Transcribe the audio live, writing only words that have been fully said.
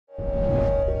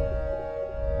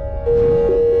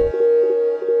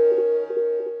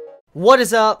What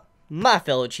is up, my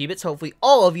fellow Chibits? Hopefully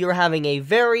all of you are having a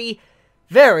very,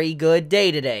 very good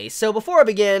day today. So before I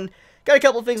begin, got a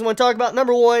couple of things I want to talk about.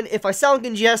 Number one, if I sound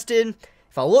congested,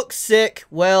 if I look sick,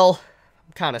 well,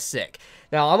 I'm kind of sick.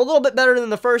 Now, I'm a little bit better than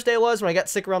the first day was when I got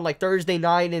sick around like Thursday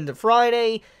night into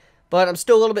Friday, but I'm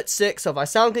still a little bit sick, so if I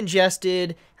sound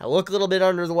congested, I look a little bit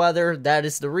under the weather, that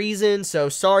is the reason, so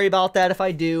sorry about that if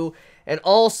I do. And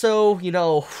also, you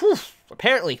know,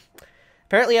 apparently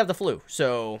I have the flu,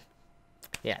 so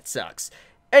yeah, it sucks.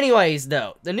 Anyways,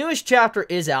 though, the newest chapter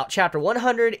is out, chapter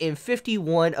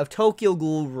 151 of Tokyo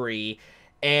Ghoul Re,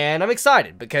 and I'm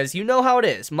excited because you know how it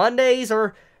is. Mondays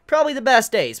are probably the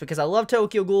best days because I love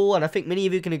Tokyo Ghoul, and I think many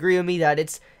of you can agree with me that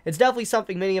it's definitely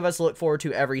something many of us look forward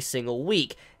to every single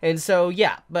week. And so,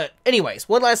 yeah, but anyways,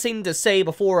 one last thing to say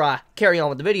before I carry on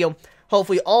with the video.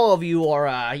 Hopefully all of you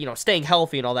are, you know, staying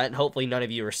healthy and all that, and hopefully none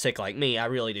of you are sick like me. I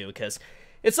really do, because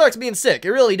it sucks being sick.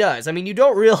 It really does. I mean, you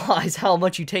don't realize how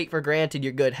much you take for granted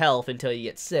your good health until you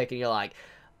get sick, and you're like,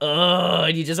 ugh,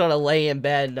 and you just want to lay in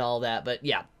bed and all that, but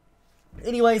yeah.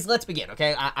 Anyways, let's begin,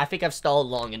 okay? I think I've stalled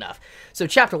long enough. So,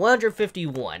 chapter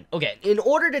 151. Okay, in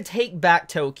order to take back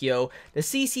Tokyo, the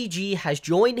CCG has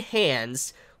joined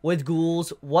hands with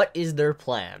ghouls. What is their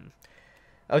plan?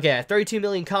 Okay, 32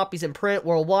 million copies in print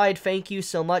worldwide. Thank you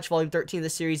so much. Volume 13 of the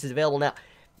series is available now.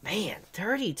 Man,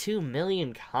 32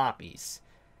 million copies.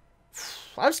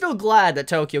 I'm still glad that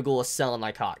Tokyo Ghoul is selling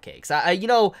like hotcakes. You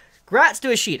know, grats to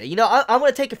Ashita. You know, I'm going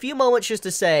to take a few moments just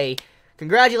to say,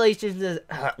 congratulations to,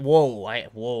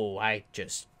 I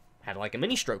just had like a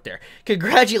mini stroke there.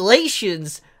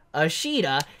 Congratulations,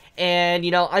 Ashita. And,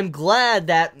 you know, I'm glad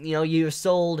that, you know, you've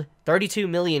sold 32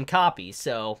 million copies.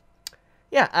 So,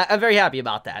 yeah, I'm very happy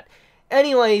about that.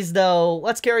 Anyways, though,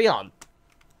 let's carry on.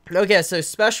 Okay, so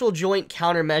Special Joint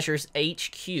Countermeasures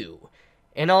HQ.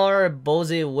 NR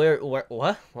Boze,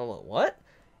 what?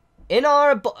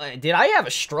 NR, did I have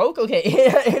a stroke? Okay,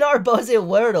 NR Boze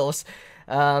Werdos.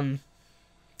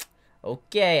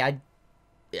 Okay,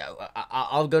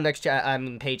 I'll go next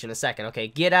page in a second. Okay,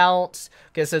 Get Out.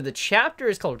 Okay, so the chapter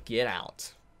is called Get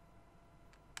Out.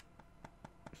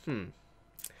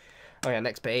 Okay,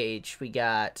 next page. We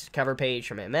got cover page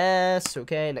from MS.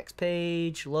 Okay, next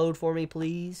page. Load for me,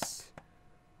 please.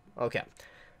 Okay.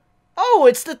 Oh,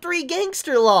 it's the three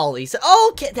gangster lollies.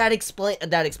 Okay, that explains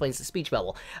the speech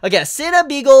bubble. Okay, Sina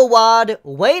Beagle Wad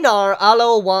Waynar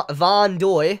Alo Van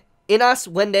Doy Inas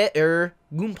Wende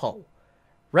Gumpo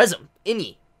Resum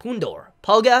Ini Pundor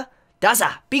Poga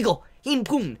Dasa Beagle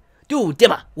Inpun Du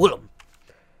Dima Wulum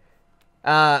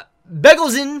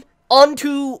Begozin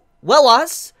onto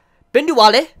Welas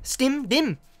Benduale Steam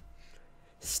Dim.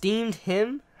 Steamed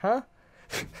him? Huh?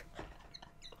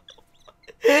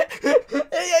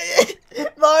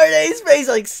 Marne's face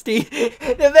like steam.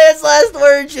 The man's last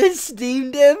word just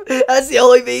steamed him. That's the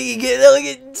only thing you get. Look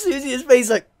at Susie's face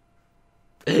like.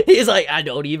 He's like, I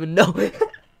don't even know.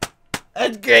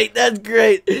 That's great. That's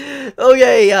great.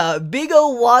 Okay, Big O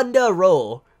Wanda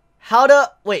Roll. How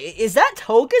to. Wait, is that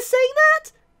Touka saying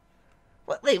that?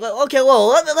 Wait, okay, whoa,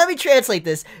 let me translate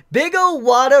this. Big O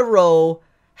Wada Roll.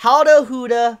 How to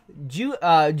Huda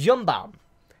Jumbam.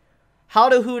 How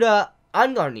to Huda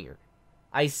Angarnir.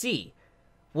 I see.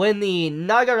 When the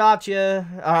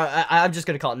Nagaracha, I'm just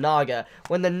gonna call it Naga,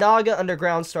 when the Naga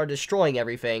underground started destroying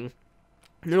everything,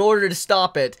 in order to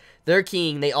stop it, their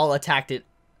king, they all attacked it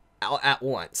at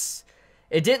once.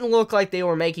 It didn't look like they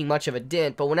were making much of a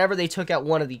dent, but whenever they took out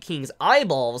one of the king's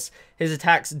eyeballs, his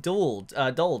attacks dulled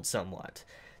somewhat.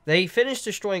 They finished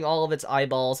destroying all of its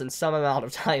eyeballs, and some amount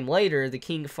of time later, the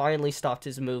king finally stopped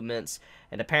his movements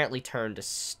and apparently turned to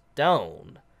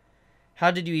stone.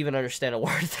 How did you even understand a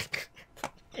word?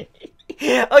 Okay,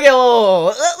 whoa.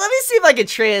 Let me see if I can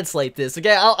translate this,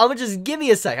 okay? I'm gonna just give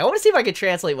me a second. I want to see if I can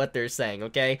translate what they're saying,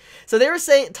 okay? So they were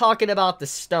talking about the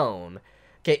stone.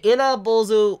 Okay, Ina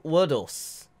Bozu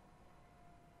Wodos.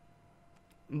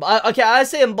 Okay, I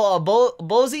say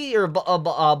Bozi or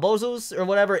Bozus or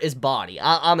whatever is body.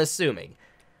 I'm assuming.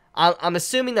 I'm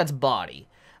assuming that's body.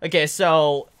 Okay,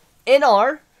 so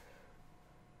Inar.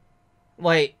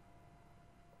 Wait.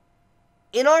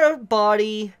 Inar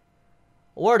body.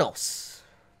 Wordos.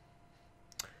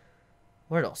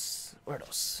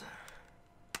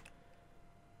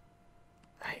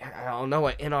 I don't know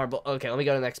what in our... Okay, let me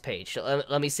go to the next page.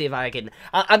 Let me see if I can...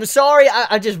 I'm sorry,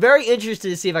 I'm just very interested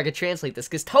to see if I can translate this,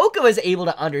 because Touka was able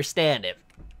to understand it.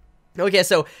 Okay,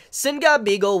 so, Singa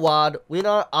Bigo Wad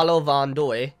Winar Alovan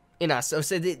Doi Inas.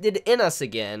 So they did Inas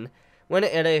again. When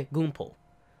ere Gumpo.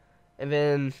 And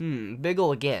then,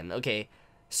 Bigo again. Okay.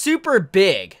 Super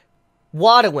big.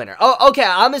 Water winner. Oh, okay,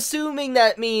 I'm assuming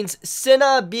that means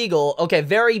Sinna Beagle. Okay,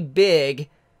 very big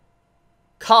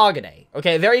Kagane.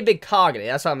 Okay, very big Kagane.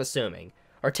 That's what I'm assuming.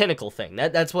 Or tentacle thing.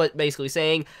 That's what basically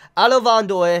saying.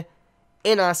 Alavandoe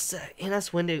Inas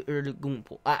Wende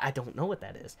Urgumpo. I don't know what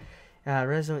that is.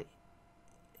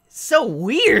 So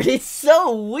weird. It's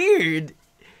so weird.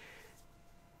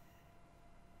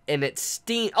 And it's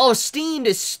steamed. Oh, steamed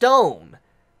is stone.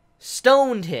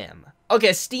 Stoned him.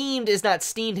 Okay, steamed is not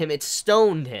steamed him, it's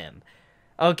stoned him.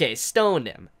 Okay, stoned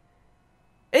him.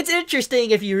 It's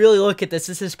interesting if you really look at this.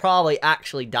 This is probably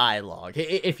actually dialogue,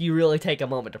 if you really take a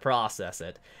moment to process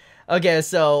it. Okay,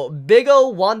 so,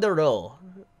 Bigo Wandero.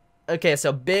 Okay,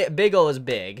 so, Bigo is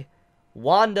big.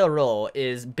 Wandero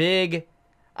is big.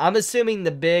 I'm assuming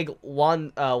the big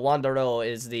Wandero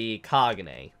is the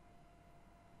Kagane.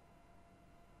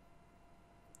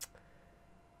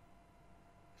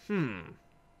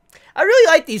 I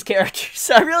really like these characters.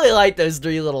 I really like those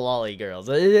three little lolly girls.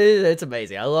 It's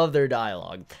amazing. I love their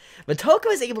dialogue. But Touka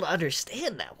is able to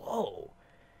understand that. Whoa.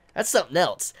 That's something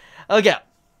else. Okay.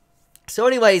 So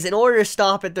anyways, in order to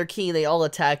stop at their king, they all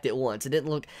attacked at once. It didn't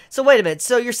look... So wait a minute.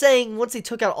 So you're saying once they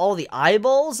took out all the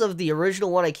eyeballs of the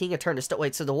original One-Eyed King, it turned to stone?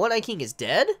 Wait, so the One-Eyed King is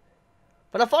dead?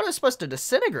 But I thought it was supposed to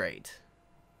disintegrate.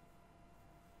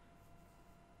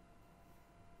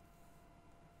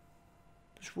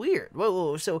 It's weird.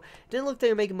 Whoa. So, it didn't look like they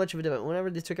were making much of a difference. Whenever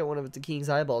they took out one of the king's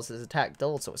eyeballs, his attack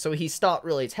dulled. So he stopped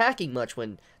really attacking much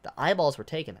when the eyeballs were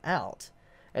taken out.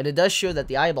 And it does show that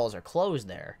the eyeballs are closed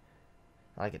there.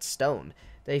 Like it's stone.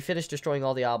 They finished destroying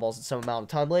all the eyeballs in some amount of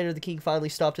time later. The king finally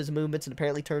stopped his movements and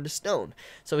apparently turned to stone.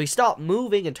 So he stopped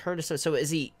moving and turned to stone. So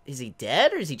is he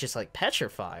dead or is he just like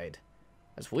petrified?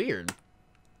 That's weird.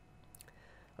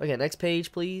 Okay, next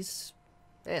page, please.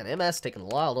 Man, MS taking a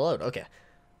while to load. Okay.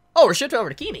 Oh, we're shifting over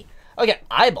to Kimi. Okay,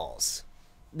 eyeballs.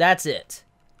 That's it.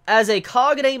 As a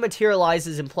Kagane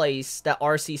materializes in place that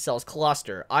RC cells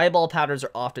cluster, eyeball patterns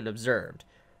are often observed.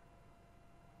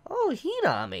 Oh,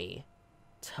 Hinami.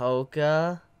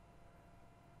 Touka.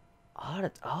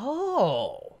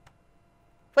 Oh.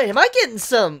 Wait, am I getting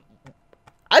some...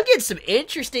 I'm getting some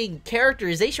interesting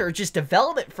characterization or just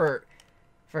development for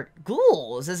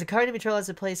ghouls as a Kagane materializes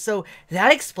in place. So,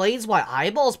 that explains why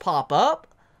eyeballs pop up?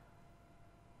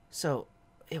 So,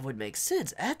 it would make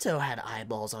sense. Eto had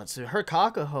eyeballs on, so her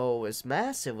Kakuho was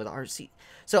massive with RC.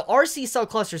 So, RC cell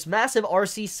clusters, massive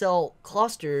RC cell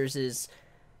clusters is...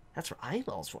 That's where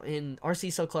eyeballs were. In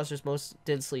RC cell clusters most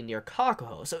densely near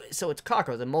Kakuho. So it's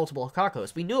Kakuho, the multiple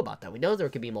Kakuhos. We knew about that. We know there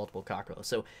could be multiple Kakuhos.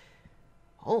 So,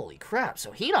 holy crap.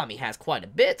 So, Hinami has quite a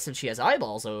bit since she has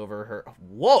eyeballs over her.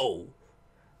 Whoa!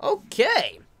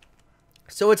 Okay.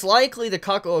 So, it's likely the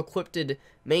Kakuho-equipped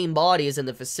main body is in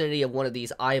the vicinity of one of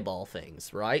these eyeball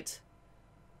things, right?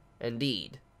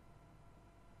 Indeed.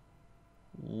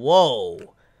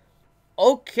 Whoa.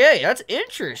 Okay, that's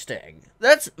interesting.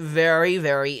 That's very,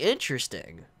 very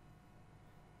interesting.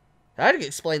 That could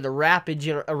explain the rapid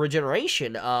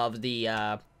regeneration of the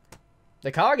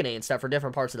Kagane and stuff for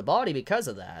different parts of the body because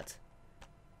of that.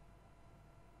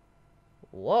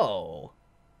 Whoa.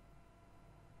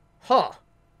 Huh.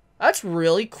 That's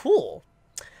really cool.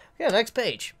 Yeah, next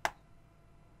page.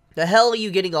 The hell are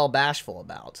you getting all bashful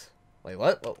about? Wait,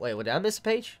 what? Wait, did I miss a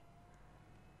page?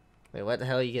 Wait, what the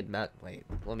hell are you getting mad? Wait,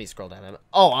 let me scroll down.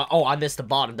 Oh, I missed the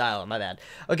bottom dialogue, my bad.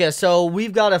 Okay, so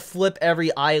we've got to flip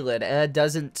every eyelid, and it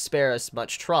doesn't spare us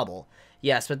much trouble.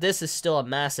 Yes, but this is still a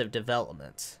massive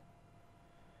development.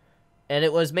 And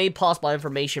it was made possible by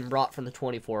information brought from the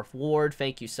 24th Ward.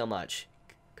 Thank you so much,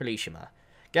 Kurishima.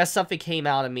 Guess something came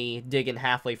out of me digging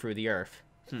halfway through the earth.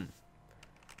 And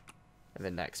the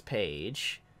next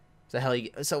page. The hell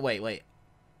you... So, wait.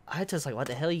 I just like, what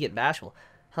the hell are you getting bashful?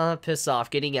 Huh, piss off.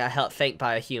 Getting thanked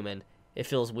by a human. It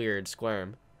feels weird.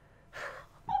 Squirm.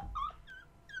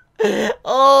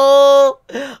 Oh,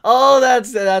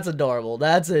 that's adorable.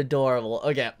 That's adorable.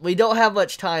 Okay, we don't have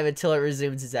much time until it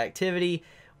resumes its activity,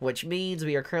 which means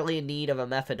we are currently in need of a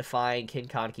method to find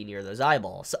Kaneki near those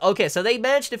eyeballs. So, okay, so they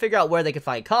managed to figure out where they could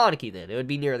find Kaneki then. It would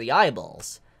be near the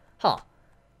eyeballs. Huh.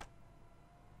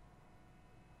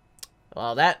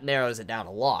 Well, that narrows it down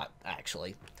a lot,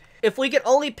 actually. If we could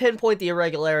only pinpoint the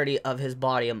irregularity of his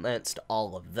body amidst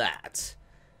all of that.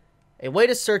 A way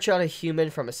to search out a human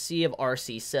from a sea of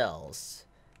RC cells.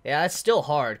 Yeah, it's still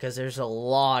hard, because there's a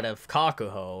lot of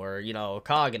Kakuho, or, you know,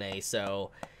 Kagane,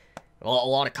 so... Well, a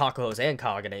lot of Kakuhos and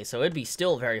Kagane, so it'd be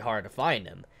still very hard to find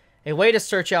him. A way to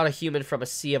search out a human from a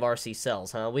sea of RC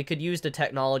cells, huh? We could use the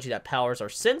technology that powers our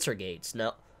sensor gates,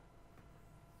 no...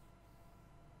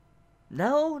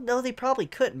 No, they probably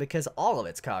couldn't because all of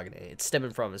it's cognate. It's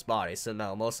stemming from his body, so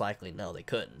no, most likely, no, they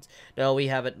couldn't. No, we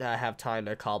haven't have time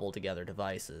to cobble together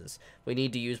devices. We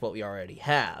need to use what we already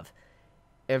have.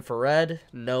 Infrared?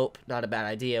 Nope, not a bad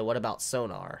idea. What about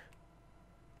sonar?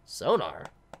 Sonar?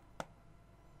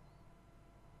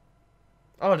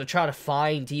 Oh, to try to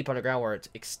find deep underground where it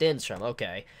extends from.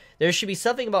 Okay. There should be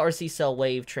something about RC cell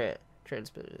wave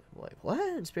transmission. Wait,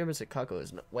 what? Experiments at Kako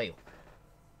is... Wait.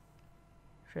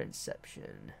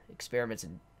 Transception. Experiments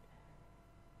in...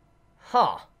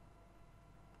 Huh.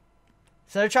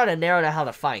 So they're trying to narrow down how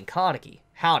to find Kaneki.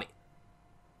 Howdy.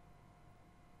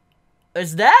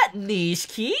 Is that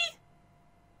Nishiki?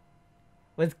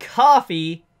 With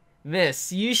coffee?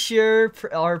 Miss, you sure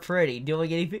are pretty.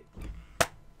 Doing anything...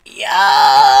 Yo!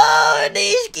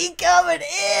 Nishiki coming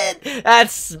in!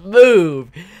 That's smooth.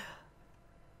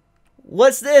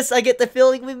 What's this? I get the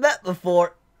feeling we met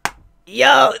before.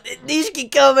 Yo!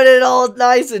 Nishiki coming in all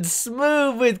nice and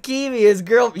smooth with Kimi, his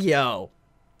girl. Yo!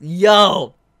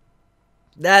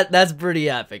 That's pretty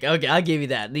epic. Okay, I'll give you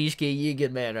that. Nishiki, you a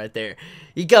good man right there.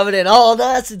 He coming in all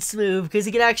nice and smooth because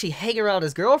he can actually hang around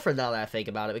his girlfriend now that I think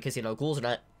about it because, you know, ghouls are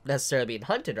not necessarily being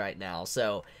hunted right now,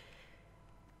 so...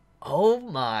 Oh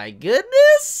my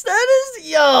goodness,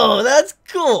 that's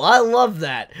cool. I love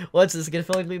that. What's this? Gonna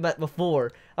feel like we met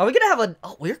before. Are we gonna have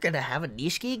we're gonna have a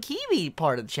Nishiki and Kimi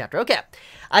part of the chapter. Okay.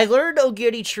 I learned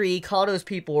Ogiri Tree, Kano's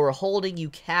people were holding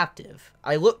you captive.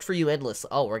 I looked for you endlessly.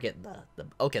 Oh, we're getting the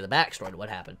backstory to what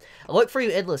happened. I looked for you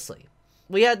endlessly.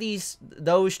 We had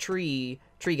those tree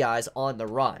guys on the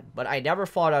run, but I never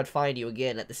thought I'd find you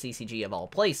again at the CCG of all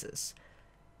places.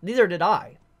 Neither did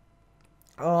I.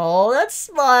 Oh, that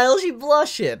smile, she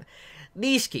blushing.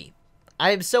 Nishiki,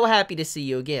 I am so happy to see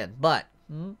you again, but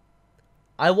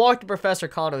I walked to Professor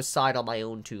Kano's side on my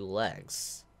own two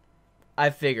legs. I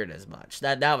figured as much.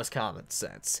 That was common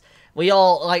sense. We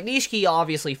all, like, Nishiki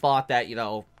obviously thought that, you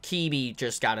know, Chibi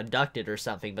just got abducted or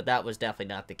something, but that was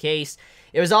definitely not the case.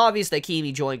 It was obvious that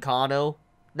Chibi joined Kano,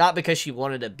 not because she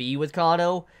wanted to be with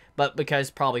Kano, but because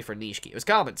probably for Nishiki. It was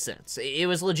common sense. It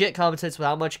was legit common sense with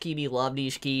how much Chibi loved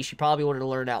Nishiki. She probably wanted to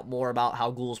learn out more about how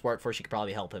ghouls work before she could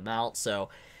probably help him out, so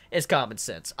it's common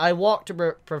sense. I walked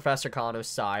to Professor Kano's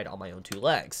side on my own two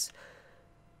legs.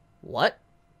 What?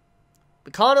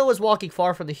 Kano was walking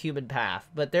far from the human path,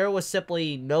 but there was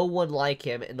simply no one like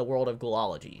him in the world of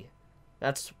ghoulogy.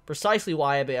 That's precisely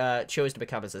why I chose to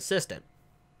become his assistant.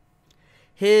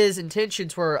 His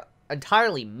intentions were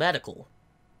entirely medical.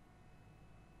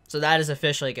 So that is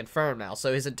officially confirmed now.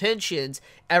 So his intentions,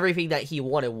 everything that he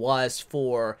wanted was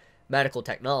for medical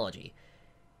technology.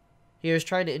 He was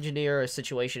trying to engineer a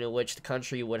situation in which the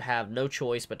country would have no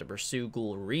choice but to pursue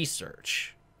ghoul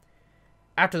research.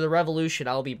 After the revolution,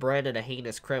 I'll be branded a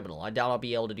heinous criminal. I doubt I'll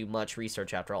be able to do much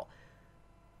research after all.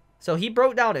 So he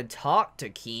broke down and talked to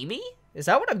Kimi? Is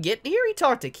that what I'm getting here? He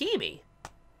talked to Kimi.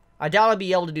 I doubt I'll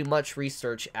be able to do much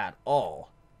research at all.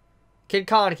 Kid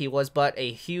Kaneki was but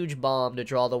a huge bomb to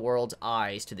draw the world's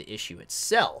eyes to the issue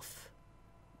itself.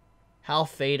 How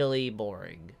fatally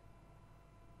boring.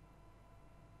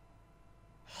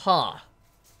 Huh.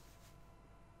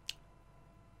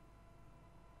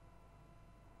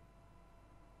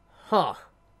 Huh.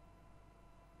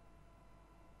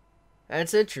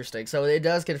 That's interesting. So it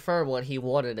does confirm what he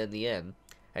wanted in the end.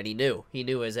 And he knew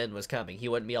his end was coming. He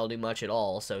wouldn't be able to do much at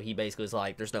all, so he basically was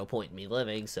like, there's no point in me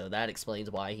living, so that explains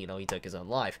why, you know, he took his own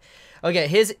life. Okay,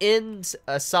 his ends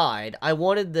aside, I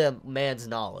wanted the man's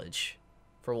knowledge.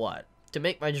 For what? To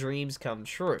make my dreams come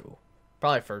true.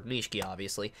 Probably for Nishiki,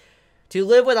 obviously. To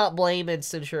live without blame and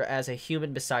censure as a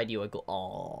human beside you.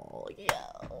 Oh,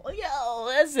 yo,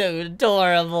 that's so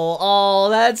adorable. Oh,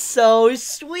 that's so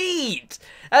sweet.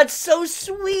 That's so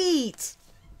sweet.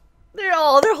 They're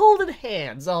holding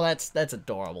hands. Oh, that's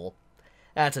adorable.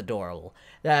 That's adorable.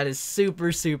 That is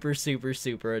super, super, super,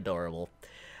 super adorable.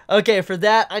 Okay, for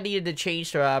that, I needed to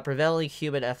change to prevailing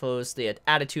human ethos, the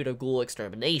attitude of ghoul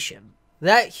extermination.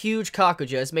 That huge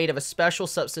cockroach is made of a special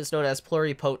substance known as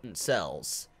pluripotent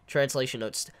cells. Translation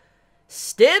notes,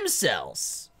 stem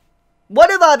cells. What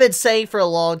have I been saying for a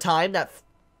long time? That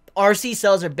RC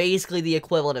cells are basically the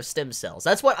equivalent of stem cells.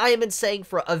 That's what I have been saying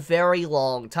for a very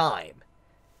long time.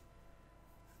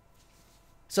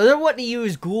 So they're wanting to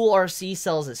use ghoul RC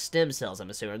cells as stem cells, I'm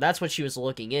assuming. That's what she was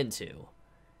looking into.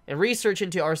 And research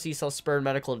into RC cells spurred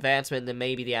medical advancement, and then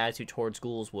maybe the attitude towards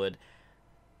ghouls would.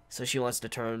 So she wants to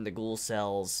turn the ghoul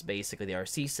cells, basically the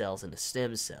RC cells, into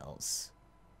stem cells.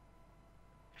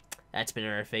 That's been in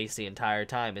her face the entire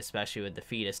time, especially with the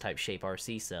fetus-type shape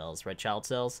RC cells. Red child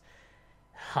cells?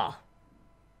 Huh.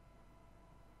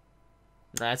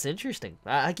 That's interesting.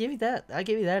 I give you that. I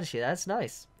give you that shit. That's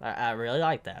nice. I really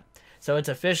like that. So it's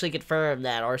officially confirmed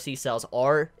that RC cells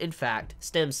are, in fact,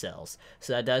 stem cells.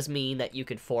 So that does mean that you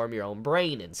can form your own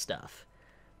brain and stuff.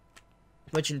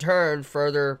 Which in turn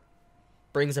further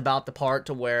brings about the part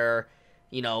to where,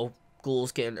 you know,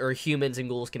 ghouls can, or humans and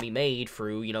ghouls can be made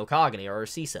through, you know, Kagane or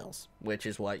RC cells. Which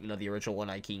is what, you know, the original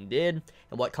One-Eyed King did,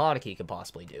 and what Kaneki could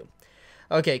possibly do.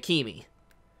 Okay, Kimi.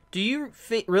 Do you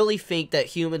really think that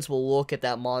humans will look at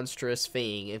that monstrous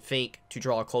thing and think to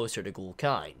draw closer to ghoul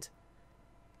kind?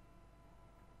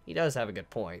 He does have a good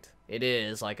point. It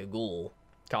is like a ghoul,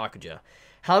 Kakuja.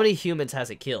 How many humans has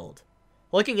it killed?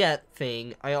 Looking at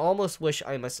thing, I almost wish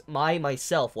I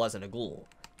myself wasn't a ghoul.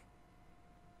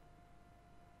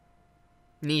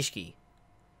 Nishiki,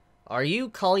 are you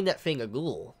calling that thing a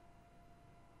ghoul?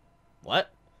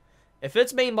 What? If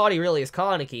its main body really is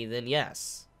Kaneki, then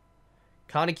yes.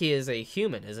 Kaneki is a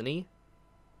human, isn't he?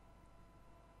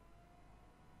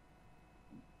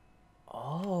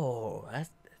 Oh,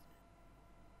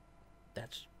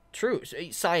 that's true. So,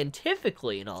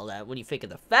 scientifically and all that, when you think of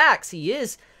the facts, he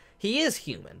is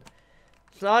human.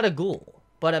 It's not a ghoul,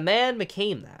 but a man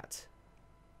became that.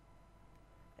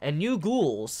 And new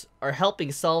ghouls are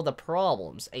helping solve the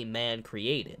problems a man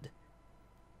created.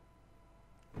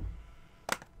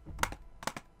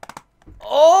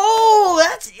 Oh,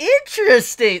 that's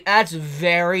interesting. That's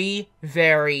very,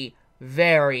 very,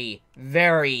 very,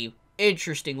 very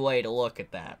interesting way to look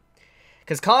at that.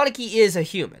 Because Kaneki is a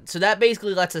human. So that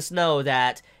basically lets us know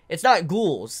that it's not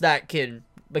ghouls that can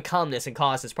become this and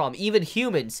cause this problem. Even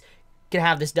humans can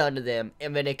have this done to them,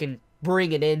 and then it can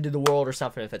bring an end to the world or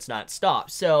something if it's not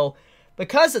stopped. So,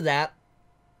 because of that,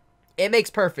 it makes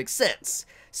perfect sense.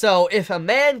 So, if a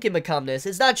man can become this,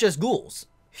 it's not just ghouls.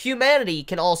 Humanity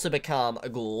can also become a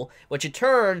ghoul, which in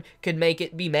turn could make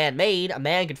it be man-made. A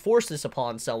man could force this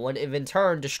upon someone and in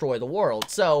turn destroy the world.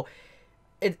 So,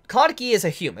 Kaneki is a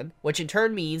human, which in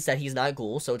turn means that he's not a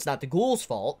ghoul, so it's not the ghoul's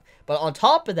fault. But on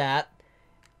top of that,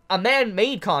 a man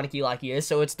made Kaneki like he is,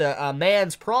 so it's the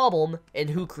man's problem and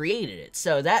who created it.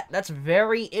 So that's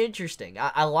very interesting.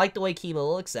 I like the way Kimi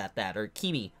looks at that.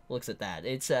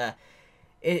 It's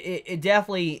it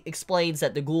definitely explains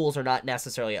that the ghouls are not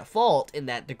necessarily at fault, and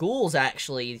that the ghouls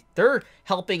actually, they're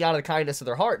helping out of the kindness of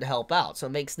their heart to help out, so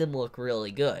it makes them look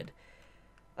really good.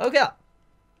 Okay,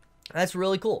 that's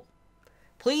really cool.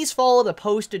 Please follow the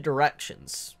posted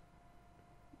directions.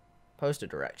 Posted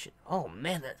direction. Oh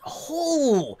man,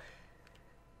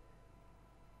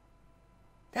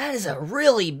 that is a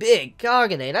really big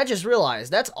Kagane, and I just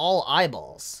realized that's all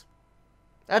eyeballs.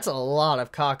 That's a lot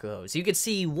of Kakuhos. You can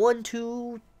see 1,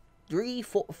 2, 3,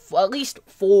 4, at least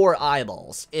 4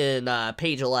 eyeballs in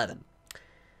page 11.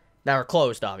 Now we're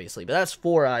closed, obviously, but that's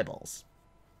 4 eyeballs.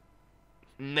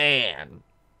 Man.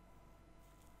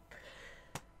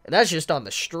 And that's just on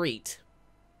the street.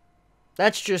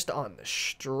 That's just on the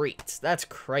street. That's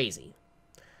crazy.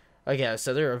 Okay,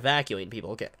 so they're evacuating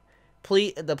people. Okay.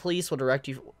 The police will direct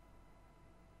you.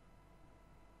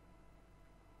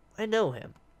 I know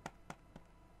him.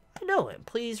 I know him.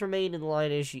 Please remain in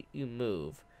line as you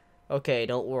move. Okay,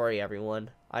 don't worry, everyone.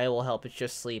 I will help. It's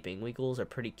just sleeping. We ghouls are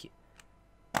pretty cute.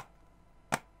 I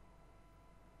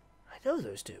know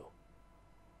those two.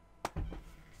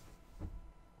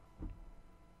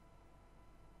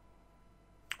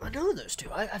 I know those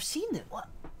two. I've seen them. What?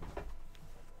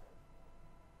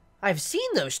 I've seen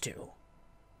those two.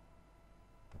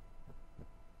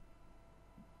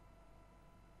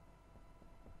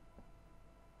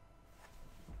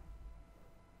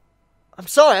 I'm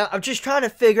sorry, I'm just trying to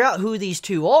figure out who these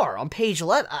two are. On page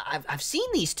 11, I've seen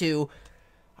these two.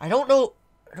 I don't know,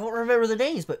 I don't remember the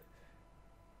names, but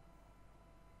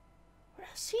where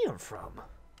did I see them from?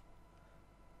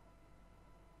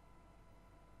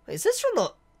 Wait, is this from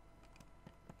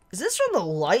the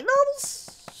light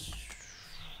novels?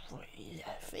 Wait,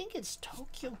 I think it's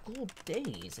Tokyo Ghoul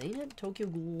Days, ain't it? Tokyo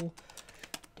Ghoul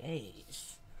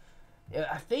Days. Yeah,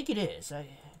 I think it is. I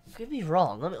could be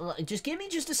wrong. Just give me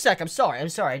just a sec. I'm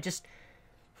sorry. Just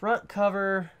front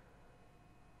cover.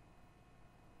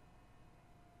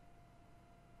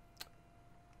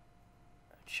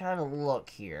 I'm trying to look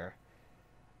here.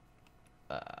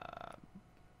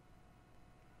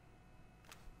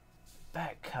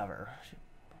 Back cover.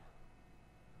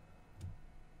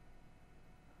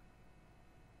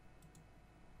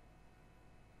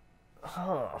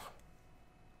 Huh.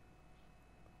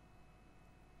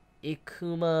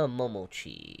 Ikuma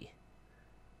Momochi.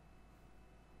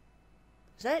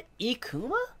 Is that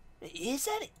Ikuma? Is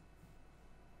that...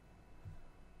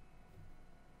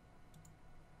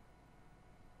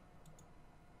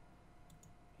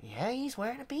 Yeah, he's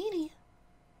wearing a beanie.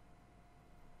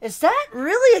 Is that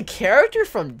really a character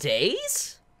from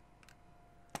Days?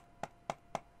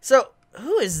 So,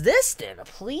 who is this then? A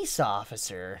police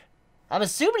officer? I'm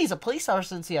assuming he's a police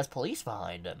officer since he has police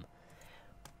behind him.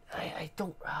 I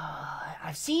don't...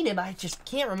 I've seen him, I just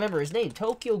can't remember his name.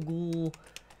 Tokyo Ghoul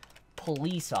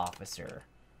police officer.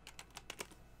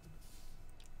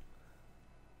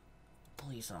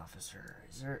 Police officer.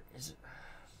 Is it...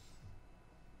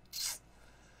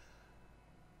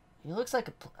 He looks like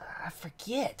a... I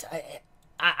forget.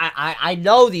 I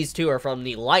know these two are from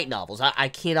the light novels. I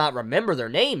cannot remember their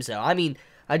names, though. I mean,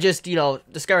 I just, you know,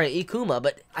 discovered Ikuma,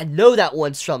 but I know that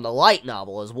one's from the light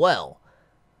novel as well.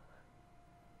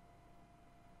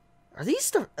 Are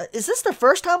these the... is this the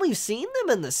first time we've seen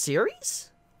them in the series?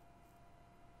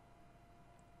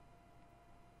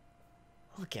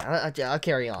 Okay, I'll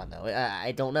carry on, though.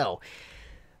 I don't know.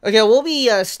 Okay, we'll be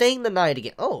staying the night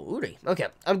again. Oh, Uri. Okay,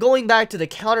 I'm going back to the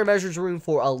countermeasures room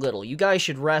for a little. You guys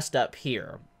should rest up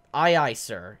here. Aye, aye,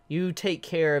 sir. You take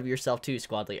care of yourself too,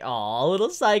 squad leader. Aw,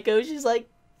 little psycho. She's like,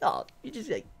 oh, you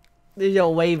just like, you know,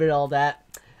 wave and all that.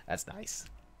 That's nice.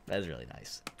 That's really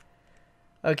nice.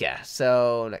 Okay,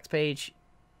 so next page.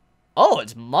 Oh,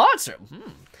 it's monster.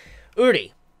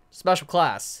 Uri. Special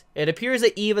class. It appears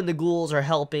that even the ghouls are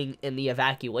helping in the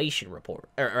evacuation report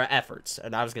or efforts.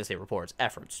 And I was gonna say reports,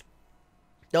 efforts.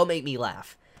 Don't make me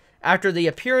laugh. After the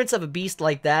appearance of a beast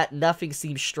like that, nothing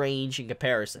seems strange in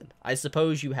comparison. I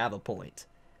suppose you have a point.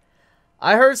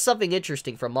 I heard something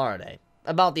interesting from Marade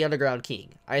about the Underground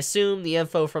King. I assume the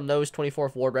info from those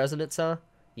 24th Ward residents, huh?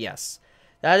 Yes.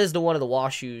 That is the one of the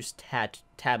Washu's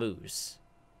taboos.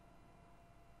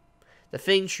 The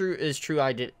thing is true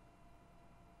I did.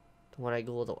 When I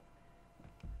go the...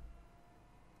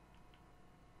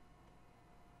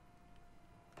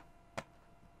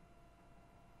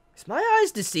 Is my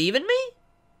eyes deceiving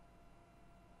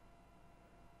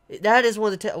me? That is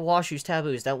one of the Washu's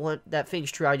taboos. That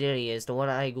thing's true identity is the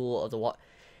one-eyed ghoul of the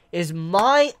Is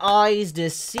my eyes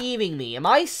deceiving me? Am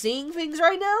I seeing things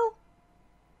right now?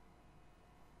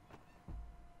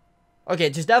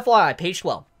 Okay, just FYI, page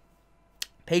 12.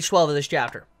 Page 12 of this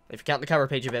chapter. If you count the cover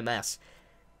page of MS.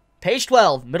 Page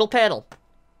 12, middle panel.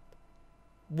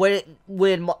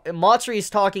 When Matsuri is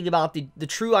talking about the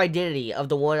true identity of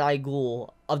the one-eyed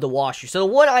ghoul of the Washu. So the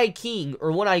one-eyed king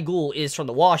or one-eyed ghoul is from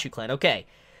the Washu clan, okay.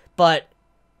 But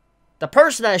the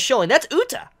person that is showing, that's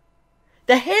Uta.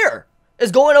 The hair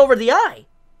is going over the eye.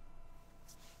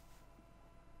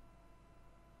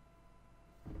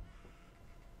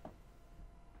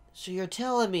 So you're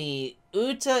telling me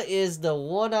Uta is the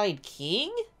one-eyed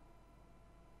king?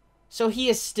 So he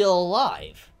is still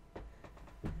alive.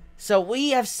 So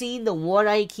we have seen the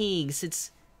one-eyed king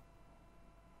since...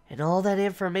 And all that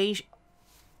information...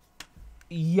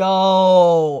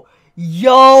 Yo!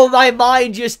 Yo, my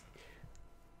mind just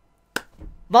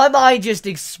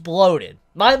exploded.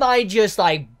 My mind just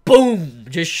like, boom!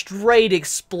 Just straight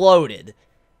exploded.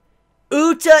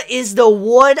 Uta is the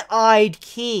one-eyed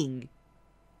king.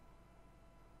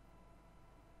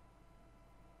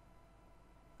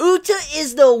 Uta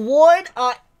is the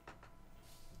one-eyed...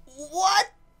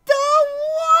 What the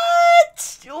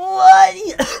what?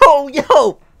 What? Oh,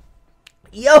 yo!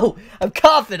 Yo! I'm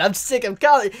coughing. I'm sick. I'm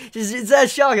coughing. It's that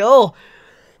shocking. Oh.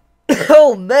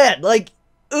 Oh, man. Like,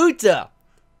 Uta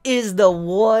is the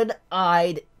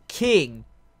one-eyed king.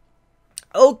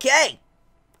 Okay.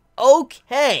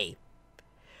 Okay.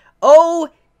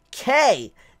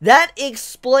 Okay. That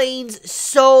explains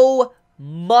so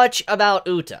much about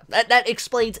Uta. That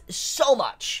explains so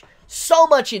much. So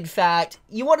much, in fact.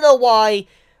 You want to know why?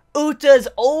 Uta's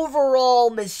overall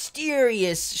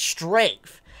mysterious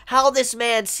strength. How this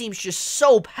man seems just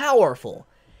so powerful.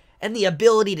 And the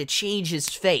ability to change his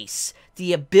face.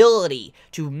 The ability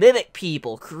to mimic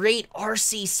people. Create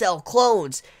RC cell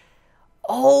clones.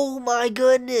 Oh my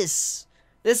goodness.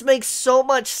 This makes so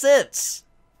much sense.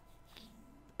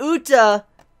 Uta's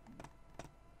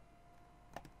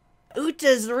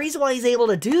the reason why he's able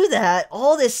to do that,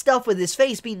 all this stuff with his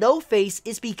face, be no face,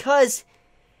 is because,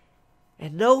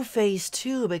 and no face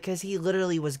too, because he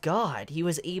literally was God. He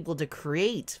was able to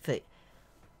create.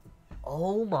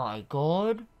 Oh my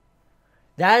god.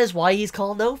 That is why he's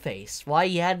called No Face. Why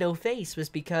he had no face was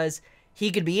because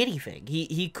he could be anything.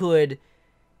 He could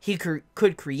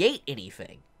create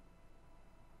anything.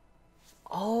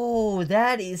 Oh,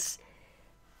 that is...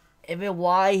 And then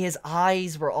why his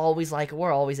eyes were always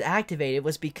activated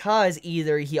was because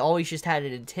either he always just had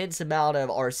an intense amount of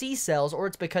RC cells, or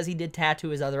it's because he did tattoo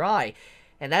his other eye.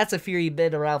 And that's a theory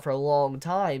been around for a long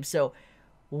time. So,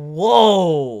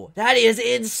 whoa, that is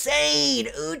insane.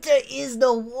 Uta is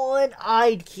the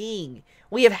one-eyed king.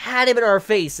 We have had him in our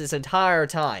face this entire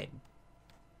time.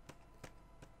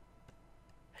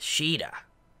 Ashita.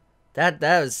 That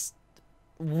was...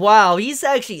 Wow, he's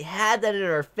actually had that in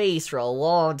our face for a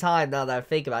long time now that I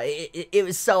think about it. It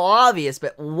was so obvious,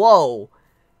 but whoa.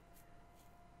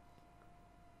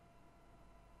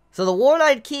 So the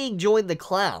One-Eyed King joined the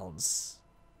clowns.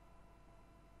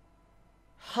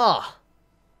 Huh.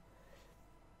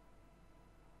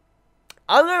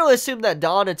 I'm going to assume that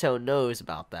Donato knows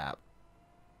about that.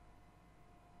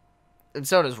 And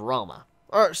so does Roma.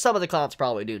 Or some of the clowns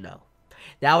probably do know.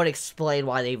 That would explain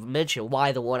why they've mentioned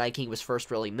why the One-Eyed King was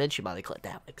first really mentioned by the clan.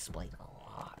 That would explain a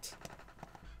lot.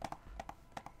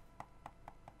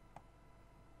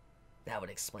 That would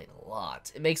explain a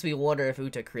lot. It makes me wonder if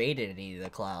Uta created any of the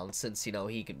clowns, since, you know,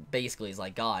 he could, basically, he's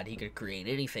like God, he could create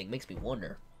anything. Makes me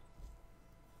wonder.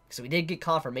 So we did get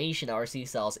confirmation our C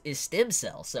cells is stem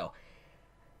cells, so...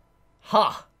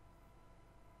 Huh.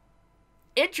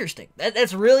 Interesting.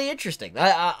 That's really interesting.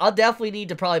 I'll definitely need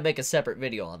to probably make a separate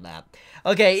video on that.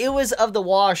 Okay, it was of the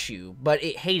Washu, but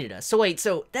it hated us. So wait,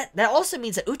 so that also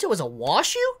means that Uta was a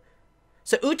Washu?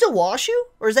 So Uta Washu?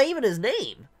 Or is that even his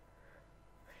name?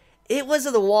 It was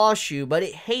of the Washu, but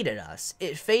it hated us.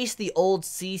 It faced the old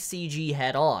CCG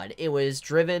head-on. It was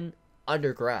driven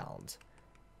underground.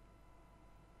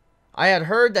 I had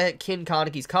heard that Kin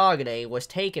Kanaki's Kagane was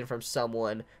taken from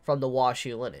someone from the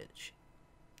Washu lineage.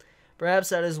 Perhaps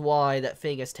that is why that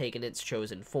thing has taken its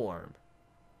chosen form.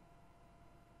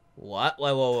 What?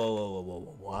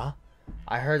 Whoa, what?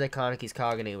 I heard that Kanaki's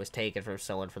Kagane was taken from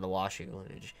someone from the Washu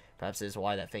lineage. Perhaps that is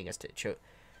why that thing has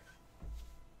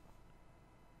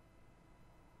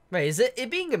Wait, is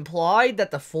it being implied that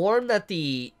the form that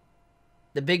the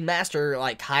big master,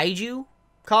 like, Kaiju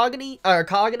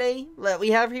Kagane that we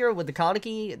have here with the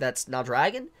Kaneki that's now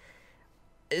dragon,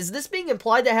 is this being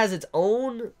implied that it has its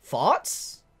own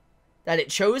thoughts? That it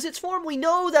chose its form? We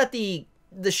know that the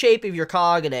shape of your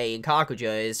Kagane in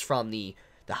Kakuja is from the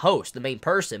host, the main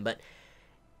person, but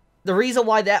the reason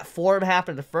why that form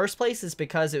happened in the first place is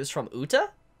because it was from Uta?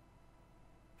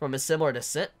 From a similar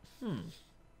descent?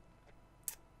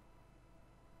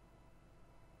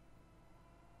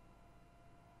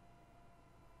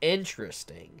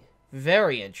 Interesting.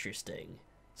 Very interesting.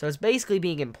 So it's basically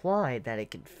being implied that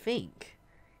it can think.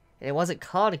 And it wasn't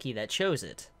Kaneki that chose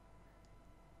it.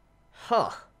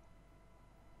 Huh.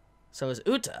 So it's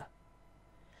Uta.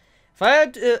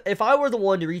 If I were the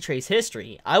one to retrace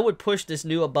history, I would push this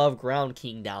new above ground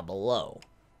king down below.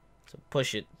 So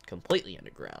push it completely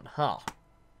underground. Huh.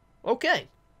 Okay.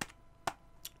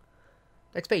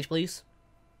 Next page, please.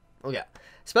 Okay.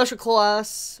 Special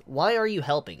class, why are you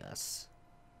helping us?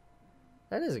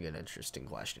 That is a good, interesting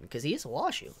question, because he is a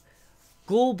Washu.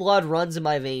 Ghoul blood runs in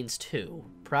my veins, too.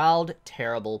 Proud,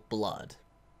 terrible blood.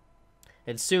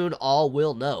 And soon all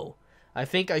will know. I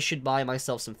think I should buy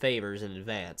myself some favors in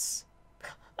advance.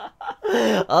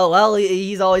 Oh, well,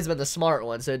 he's always been the smart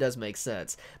one, so it does make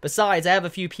sense. Besides, I have a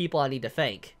few people I need to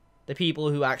thank. The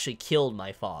people who actually killed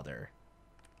my father.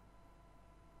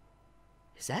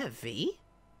 Is that V?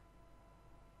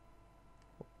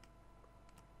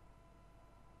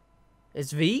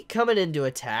 Is V coming in to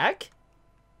attack?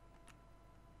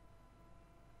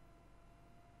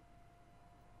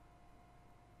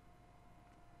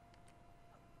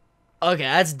 Okay,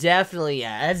 that's definitely,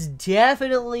 that's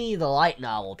definitely the light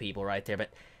novel people right there,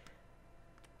 but...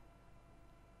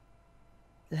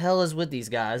 The hell is with these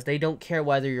guys? They don't care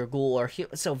whether you're ghoul or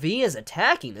human. So V is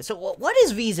attacking this. So what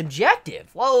is V's objective?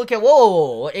 Whoa, okay,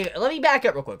 whoa. Let me back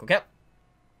up real quick, okay?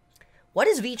 What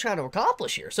is V trying to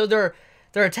accomplish here? So they're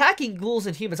attacking ghouls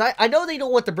and humans. I know they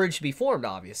don't want the bridge to be formed,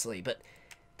 obviously, but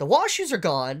the Washus are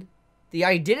gone. The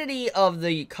identity of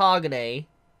the Kagane,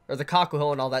 or the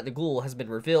Kakuho and all that, the ghoul, has been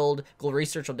revealed. Ghoul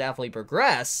research will definitely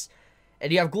progress.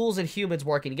 And you have ghouls and humans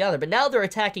working together. But now they're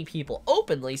attacking people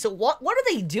openly. So what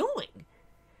are they doing?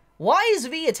 Why is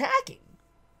V attacking?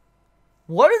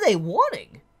 What are they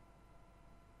wanting?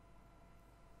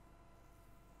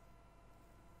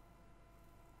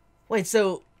 Wait,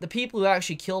 so the people who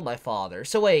actually killed my father.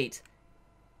 So wait.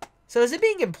 So is it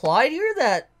being implied here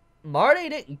that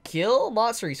Marte didn't kill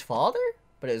Matsuri's father?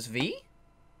 But it was V?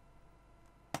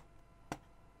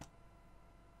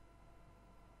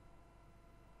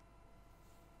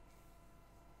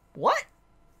 What?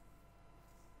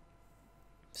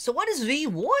 So what does V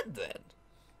want then?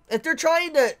 If they're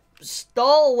trying to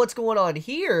stall what's going on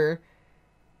here,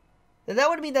 then that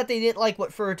would mean that they didn't like what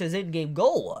Furuta's in-game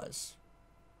goal was.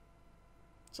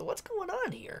 So what's going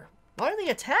on here? Why are they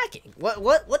attacking?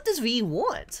 What does V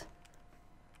want?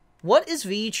 What is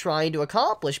V trying to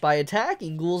accomplish by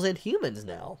attacking ghouls and humans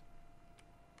now?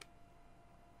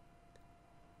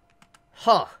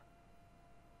 Huh.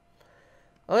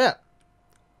 Oh, yeah.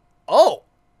 Oh!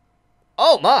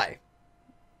 Oh, my.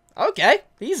 Okay,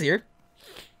 easier.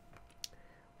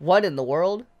 What in the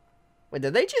world? Wait,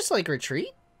 did they just, like,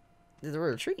 retreat? They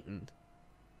were retreating.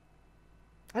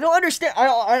 I don't understand.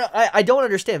 I don't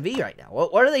understand V right now.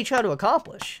 What are they trying to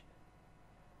accomplish?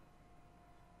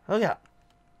 Okay.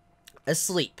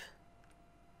 Asleep.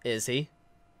 Is he?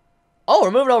 Oh,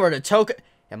 we're moving over to Touka.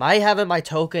 Am I having my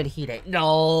Touka and Hide?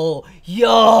 No.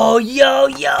 Yo.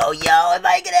 Am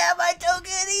I gonna have my Touka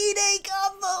and Hide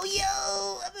combo?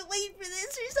 Yo. I've been waiting for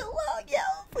this for so long. Yo.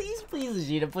 Please,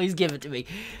 Vegeta. Please give it to me.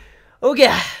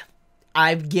 Okay.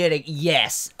 I'm getting.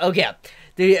 Yes. Okay.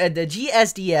 The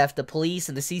GSDF, the police,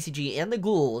 and the CCG, and the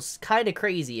ghouls, kind of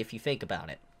crazy if you think about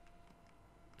it.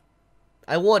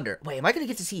 I wonder. Wait, am I gonna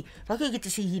get to see? Am I gonna get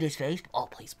to see Hide's face? Oh,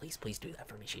 please do that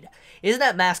for me, Shida. Isn't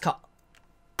that mascot?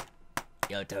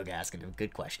 Yo, Touka asking him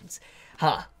good questions.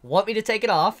 Huh? Want me to take it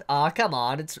off? Come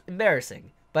on, it's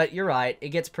embarrassing. But you're right, it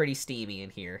gets pretty steamy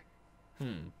in here.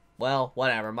 Well,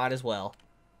 whatever. Might as well.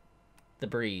 The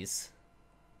breeze.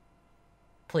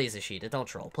 Please, Ishida, don't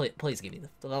troll. Please give me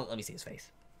the... Let me see his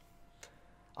face.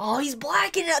 Oh, he's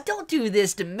blacking out. Don't do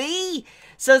this to me.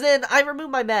 So then, I remove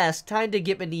my mask. Time to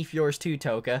get beneath yours too,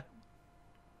 Touka.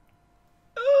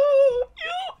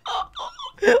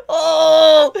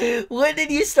 Oh, when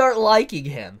did you start liking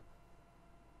him?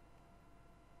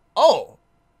 Oh.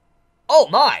 Oh,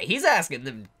 my. He's asking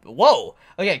them. Whoa.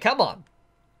 Okay, come on.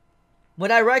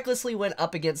 When I recklessly went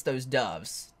up against those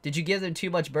doves, did you give them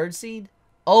too much birdseed?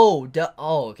 Oh,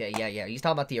 okay, yeah. He's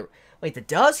talking about the... Wait, the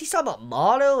doves? He's talking about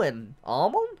Mono and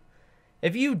Almond?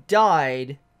 If you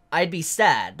died, I'd be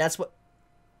sad. That's what...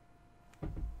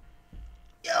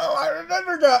 Yo, I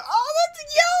remember that. Oh,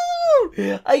 that's...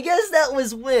 Yo! I guess that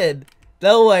was when.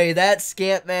 No way, that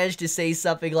scamp managed to say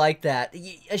something like that.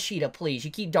 Ishida, please,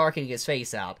 you keep darkening his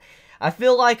face out. I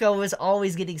feel like I was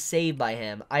always getting saved by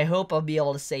him. I hope I'll be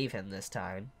able to save him this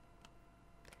time.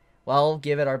 Well,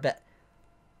 give it our best.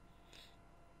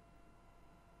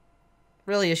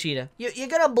 Really, Ishida? You're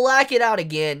gonna black it out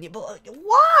again.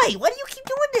 Why? Why do you keep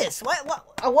doing this? Why?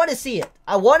 I want to see it.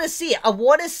 I want to see it. I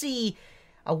want to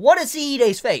see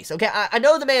Hide's face. Okay, I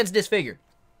know the man's disfigured.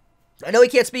 I know he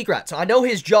can't speak right, so I know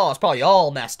his jaw is probably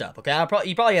all messed up, okay?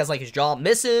 He probably has, like, his jaw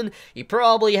missing. He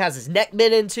probably has his neck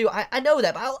bit into. I know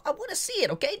that, but I want to see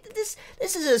it, okay? This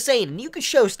is insane, and you can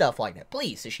show stuff like that.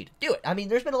 Please, Ishida, do it. I mean,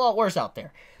 there's been a lot worse out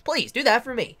there. Please, do that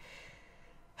for me.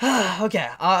 Okay,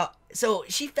 so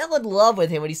she fell in love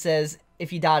with him when he says,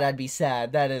 if you died, I'd be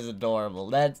sad. That is adorable.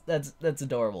 That's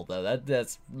adorable, though.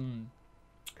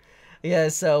 Yeah,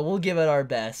 so we'll give it our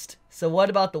best. So what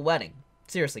about the wedding?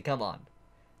 Seriously, come on.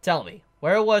 Tell me,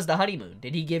 where was the honeymoon?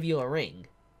 Did he give you a ring?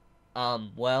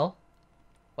 Well...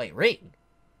 Wait, ring?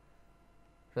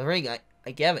 The ring,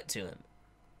 I gave it to him.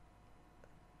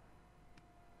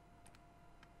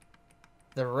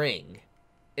 The ring.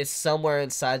 It's somewhere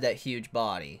inside that huge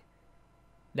body.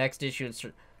 Next issue...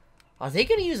 Are they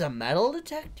going to use a metal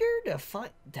detector to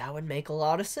find... That would make a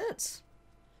lot of sense.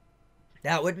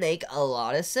 That would make a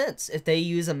lot of sense. If they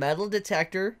use a metal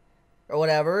detector, or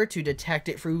whatever, to detect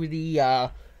it through the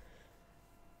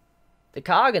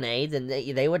Kagane, then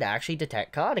they would actually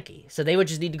detect Kaneki. So they would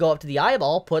just need to go up to the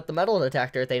eyeball, put the metal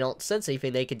detector. If they don't sense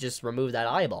anything, they could just remove that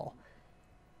eyeball.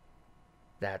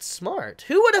 That's smart.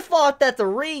 Who would have thought that the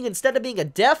ring, instead of being a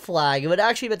death flag, it would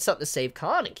actually have been something to save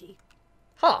Kaneki?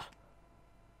 Huh.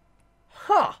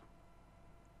 Huh.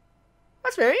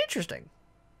 That's very interesting.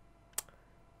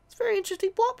 It's a very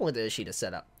interesting plot point that Ishida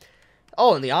set up.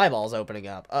 Oh, and the eyeball's opening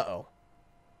up. Uh-oh.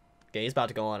 Okay, he's about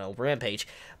to go on a rampage.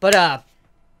 But,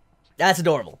 that's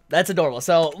adorable. That's adorable.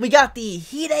 So, we got the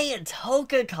Hide and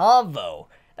Touka combo.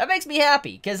 That makes me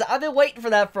happy, because I've been waiting for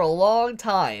that for a long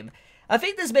time. I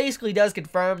think this basically does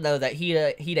confirm, though, that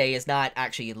Hide is not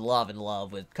actually in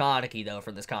love with Kaneki, though,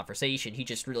 from this conversation. He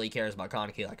just really cares about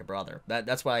Kaneki like a brother.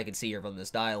 That's what I can see here from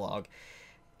this dialogue.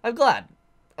 I'm glad.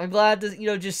 I'm glad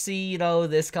to, just see,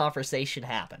 this conversation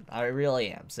happen. I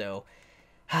really am. So,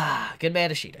 good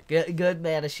man, Ishida. Good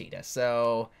man, Ishida.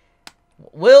 So,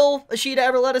 will Ishida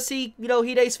ever let us see,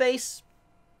 Hide's face?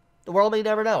 The world may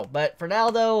never know. But for now,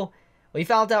 though, we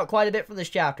found out quite a bit from this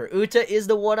chapter. Uta is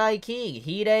the One-Eyed King.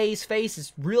 Hide's face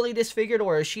is really disfigured,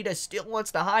 or Ishida still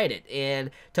wants to hide it.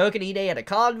 And Touka and Hide had a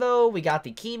convo. We got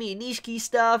the Kimi and Nishiki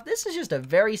stuff. This is just a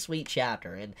very sweet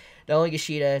chapter. And knowing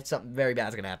Ishida, something very bad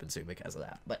is going to happen soon because of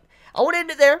that. But I want to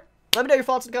end it there. Let me know your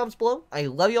thoughts in the comments below. I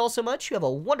love you all so much. You have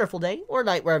a wonderful day or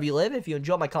night wherever you live. If you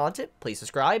enjoy my content, please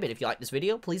subscribe. And if you like this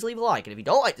video, please leave a like. And if you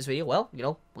don't like this video, well,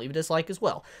 leave a dislike as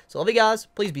well. So love you guys.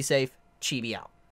 Please be safe. Chibi out.